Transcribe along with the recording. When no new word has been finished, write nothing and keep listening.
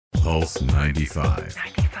Pulse 95.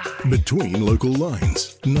 Between local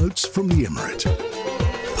lines, notes from the Emirate.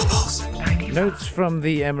 Pulse. Notes from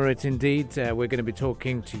the Emirate, indeed. We're going to be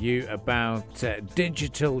talking to you about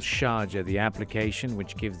Digital Sharjah, the application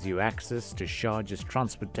which gives you access to Sharjah's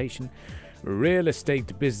transportation, real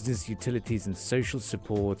estate, business, utilities and social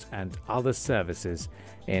support and other services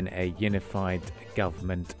in a unified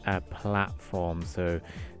government platform. So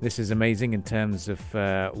this is amazing in terms of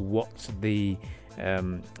what the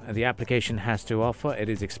application has to offer. It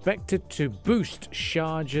is expected to boost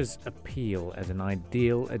Sharjah's appeal as an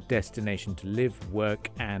ideal destination to live, work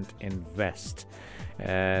and invest.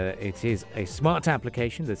 It is a smart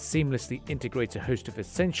application that seamlessly integrates a host of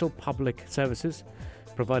essential public services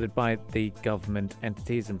provided by the government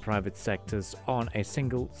entities and private sectors on a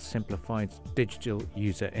single simplified digital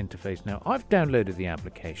user interface. Now, I've downloaded the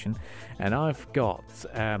application and I've got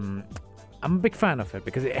I'm a big fan of it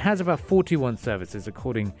because it has about 41 services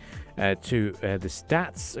according to the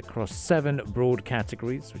stats across 7 broad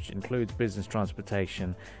categories, which includes business,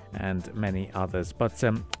 transportation and many others. But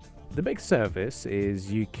the big service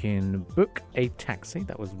is you can book a taxi.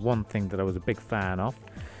 That was one thing that I was a big fan of.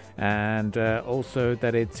 And also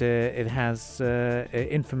that it has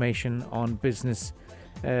information on business,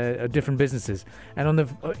 different businesses. And on the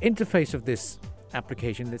interface of this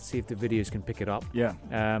application, let's see if the videos can pick it up.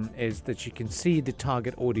 Is that you can see the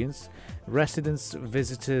target audience, residents,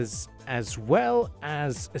 visitors, as well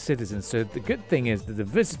as citizens. So the good thing is that the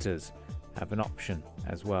visitors have an option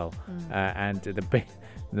as well. And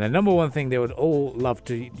the number one thing they would all love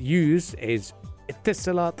to use is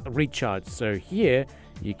Ittisalat recharge. So here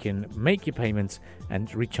you can make your payments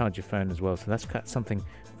and recharge your phone as well. So that's something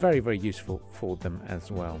very, very useful for them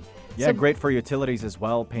as well. Yeah, so great for utilities as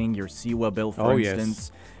well, paying your Siwa bill, for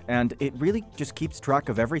instance. Yes. And it really just keeps track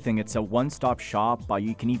of everything. It's a one-stop shop.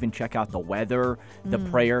 You can even check out the weather, the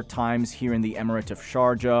prayer times here in the Emirate of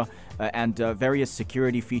Sharjah, and various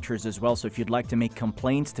security features as well. So if you'd like to make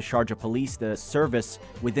complaints to Sharjah Police, the service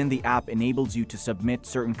within the app enables you to submit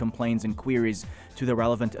certain complaints and queries to the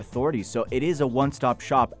relevant authorities. So it is a one-stop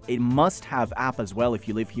shop. It must have app as well if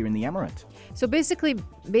you live here in the Emirate. So basically,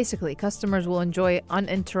 customers will enjoy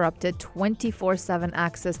uninterrupted 24/7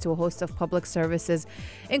 access to a host of public services,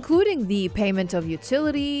 including the payment of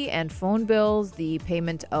utility and phone bills, the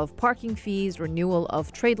payment of parking fees, renewal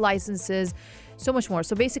of trade licenses, so much more.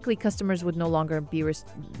 So basically, customers would no longer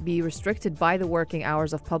be restricted by the working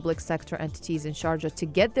hours of public sector entities in Sharjah to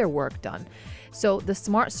get their work done. So the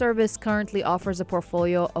smart service currently offers a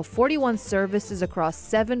portfolio of 41 services across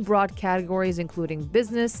 7 broad categories, including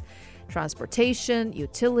business, transportation,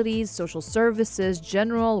 utilities, social services,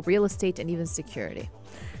 general, real estate, and even security.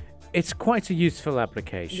 It's quite a useful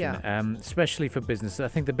application, especially for businesses. I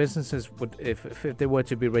think the businesses would, if they were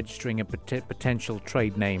to be registering a potential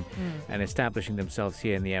trade name and establishing themselves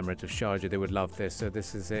here in the Emirate of Sharjah, they would love this. So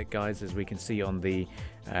this is it, guys, as we can see on the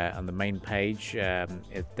main page.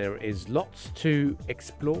 There is lots to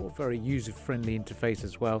explore, very user-friendly interface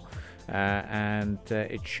as well, and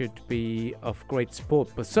it should be of great support.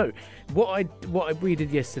 But so, what we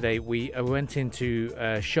did yesterday, we went into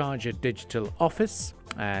Sharjah Digital Office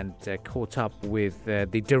and caught up with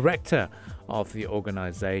the director of the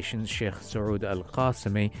organization, Sheikh Saud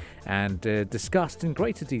Al-Qasimi, and discussed in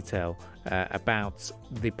greater detail about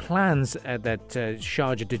the plans that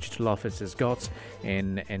Sharjah Digital Office has got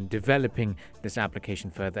in developing this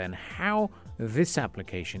application further, and how this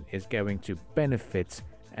application is going to benefit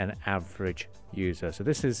an average user. So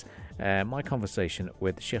this is my conversation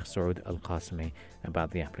with Sheikh Saud Al-Qasimi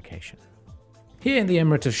about the application. Here in the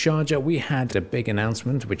Emirate of Sharjah, we had a big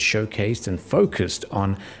announcement which showcased and focused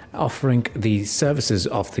on offering the services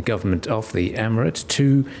of the government of the Emirate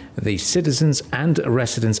to the citizens and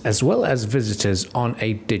residents as well as visitors on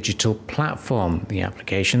a digital platform. The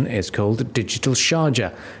application is called Digital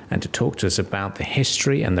Sharjah. And to talk to us about the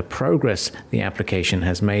history and the progress the application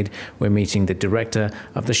has made, we're meeting the director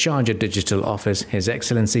of the Sharjah Digital Office, His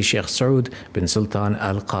Excellency Sheikh Saud bin Sultan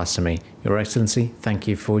Al-Qasimi. Your Excellency, thank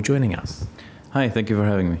you for joining us. Hi, thank you for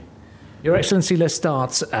having me. Your Excellency, let's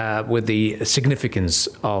start with the significance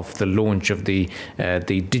of the launch of the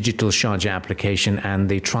Digital Sharjah application and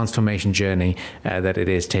the transformation journey that it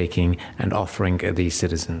is taking and offering the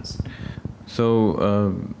citizens.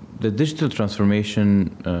 So the digital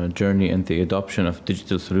transformation journey and the adoption of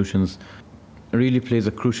digital solutions really plays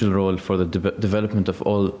a crucial role for the development of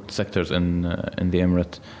all sectors in the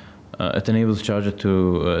Emirate. It enables Sharjah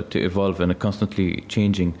to evolve in a constantly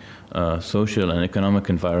changing social and economic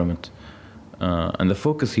environment. And the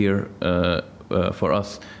focus here for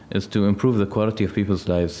us is to improve the quality of people's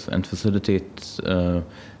lives and facilitate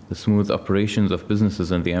the smooth operations of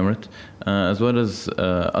businesses in the Emirate, as well as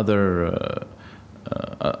other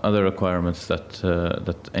requirements that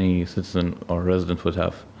any citizen or resident would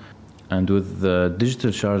have. And with the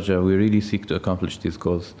digital Sharjah, we really seek to accomplish these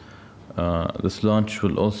goals. This launch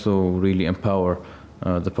will also really empower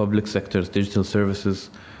the public sector's digital services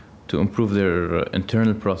to improve their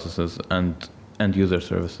internal processes and end-user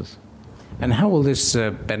services. And how will this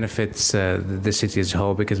benefit the city as a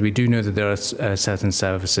whole? Because we do know that there are certain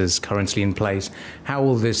services currently in place. How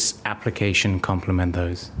will this application complement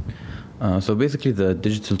those? So basically, the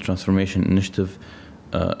Digital Transformation Initiative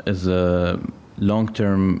is a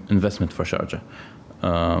long-term investment for Sharjah.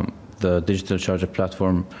 The Digital Sharjah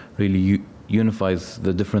platform really unifies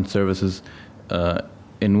the different services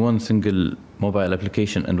in one single mobile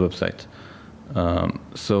application and website.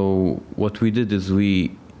 So what we did is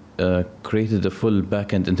we created a full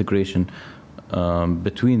back-end integration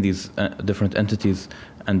between these different entities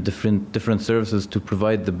and different services to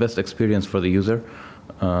provide the best experience for the user,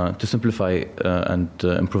 to simplify and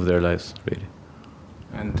improve their lives, really.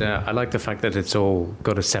 And I like the fact that it's all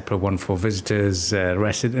got a separate one for visitors,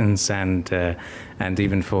 residents, and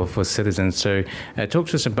even for citizens. So talk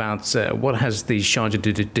to us about what has the Sharjah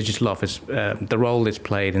Digital Office, the role it's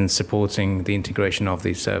played in supporting the integration of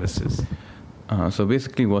these services. So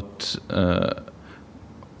basically what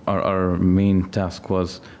our main task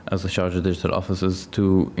was as the Sharjah Digital Office is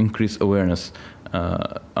to increase awareness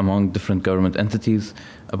among different government entities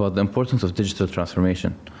about the importance of digital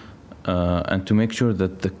transformation. And to make sure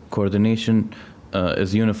that the coordination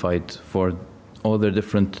is unified for all their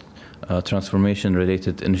different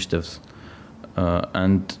transformation-related initiatives.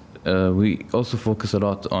 And we also focus a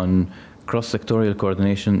lot on cross-sectorial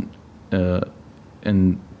coordination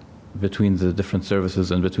in between the different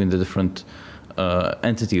services and between the different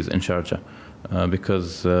entities in Sharjah,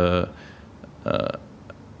 because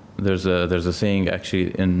there's a saying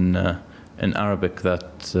actually in Arabic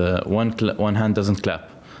that one hand doesn't clap.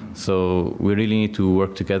 So we really need to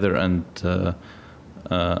work together and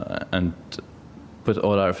put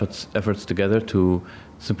all our efforts together to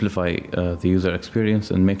simplify the user experience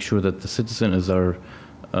and make sure that the citizen is our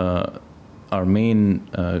main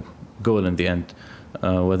goal in the end,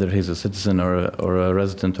 whether he's a citizen or a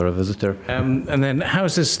resident or a visitor. And then how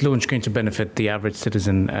is this launch going to benefit the average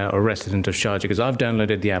citizen or resident of Sharjah? Because I've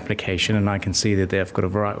downloaded the application and I can see that they've got a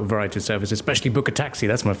variety of services, especially book a taxi.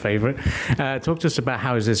 That's my favorite. Talk to us about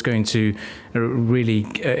how is this going to really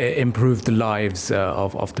improve the lives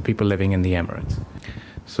of the people living in the Emirates?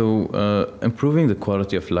 So improving the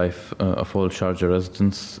quality of life of all Sharjah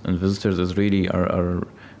residents and visitors is really our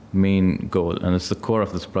main goal, and it's the core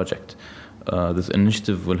of this project. This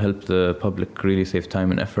initiative will help the public really save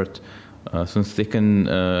time and effort, since they can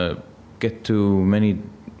get to many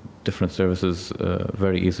different services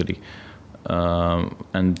very easily.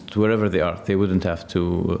 And wherever they are, they wouldn't have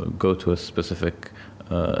to go to a specific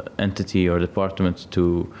entity or department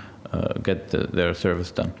to get their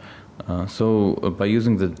service done. So by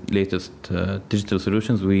using the latest digital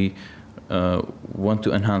solutions, we want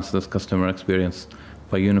to enhance this customer experience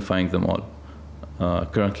by unifying them all.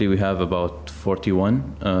 Currently, we have about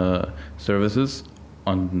 41 services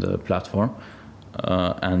on the platform,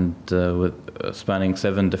 and with spanning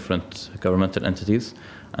 7 different governmental entities.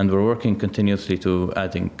 And we're working continuously to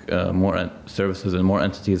adding more services and more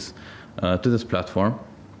entities to this platform.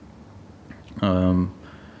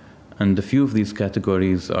 And a few of these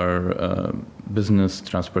categories are business,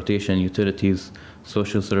 transportation, utilities,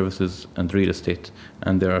 social services, and real estate.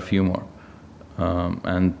 And there are a few more.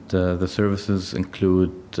 And the services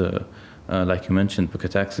include, like you mentioned, book a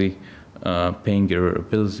taxi, paying your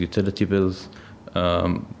bills, utility bills,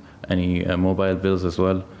 any mobile bills as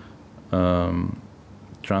well,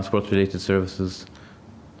 transport-related services.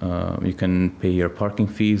 You can pay your parking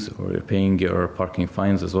fees, or you're paying your parking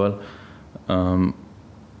fines as well.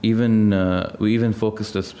 We even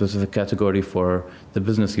focused a specific category for the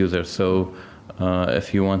business user. So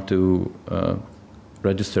if you want to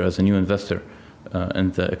register as a new investor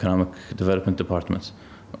in the Economic Development Department,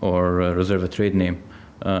 or reserve a trade name,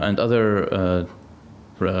 and other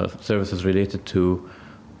services related to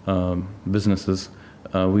businesses,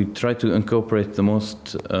 we try to incorporate the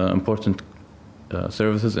most important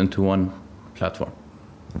services into one platform.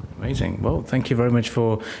 Amazing. Well, thank you very much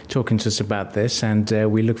for talking to us about this, and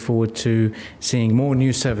we look forward to seeing more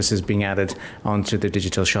new services being added onto the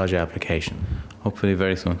Digital Sharjah application. Hopefully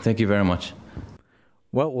very soon. Thank you very much.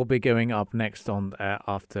 Well, we'll be going up next on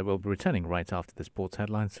we'll be returning right after the sports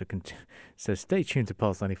headlines, so stay tuned to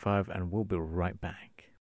Pulse 95 and we'll be right back.